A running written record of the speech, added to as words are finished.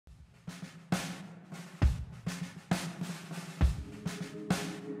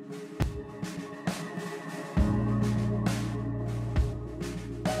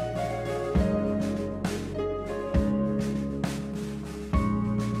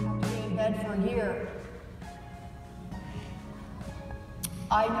every year,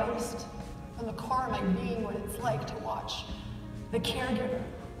 I noticed from the core of my being what it's like to watch the caregiver,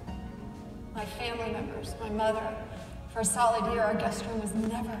 my family members, my mother. For a solid year, our guest room was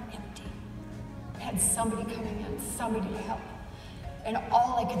never empty. We had somebody coming in, somebody to help. And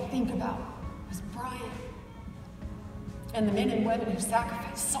all I could think about was Brian and the men and women who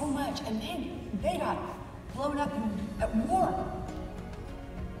sacrificed so much, and they got blown up at war,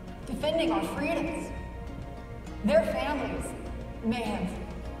 defending our freedoms. Their families may have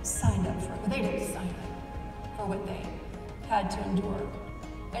signed up for it, but they didn't sign up for what they had to endure.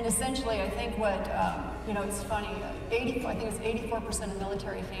 And essentially, I think what, it's funny, I think it's 84% of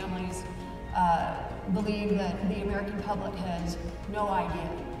military families believe that the American public has no idea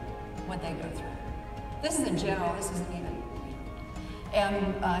what they go through. This is in general, this isn't even.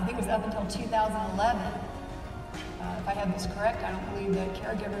 And I think it was up until 2011, if I have this correct, I don't believe that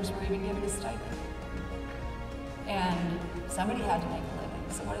caregivers were even given a stipend. And somebody had to make a living,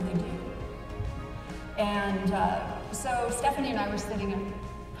 so what did they do? And so Stephanie and I were sitting at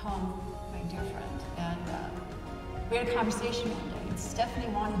home, my dear friend, and we had a conversation one day, and Stephanie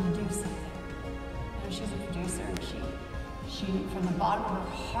wanted to do something. She's a producer, and she, from the bottom of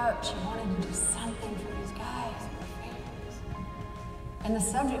her heart, she wanted to do something for these guys and their families. And the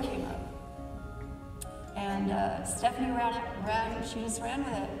subject came up. And Stephanie she just ran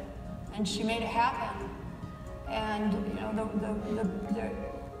with it. And she made it happen. And,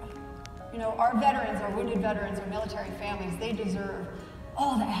 our veterans, our wounded veterans, our military families, they deserve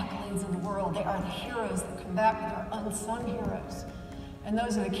all the accolades in the world. They are the heroes that come back, but they're unsung heroes. And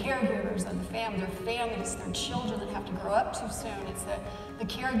those are the caregivers of the family, their families, their children that have to grow up too soon. It's the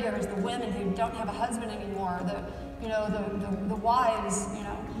caregivers, the women who don't have a husband anymore, the wives,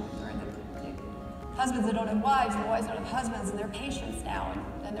 or the husbands that don't have wives, and the wives that don't have husbands, and they're patients now,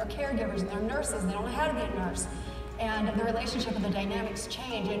 and they're caregivers, and they're nurses, and they don't know how to be a nurse. And the relationship and the dynamics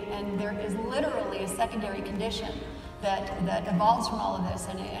change, and there is literally a secondary condition that evolves from all of this,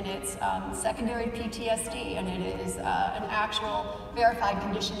 and it's secondary PTSD, and it is an actual verified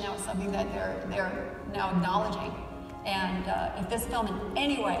condition now. It's something that they're now acknowledging. And if this film in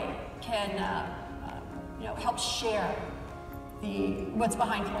any way can help share what's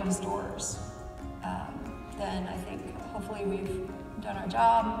behind closed doors, then I think hopefully we've done our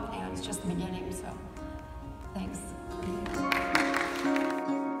job, and it's just the beginning. So thanks.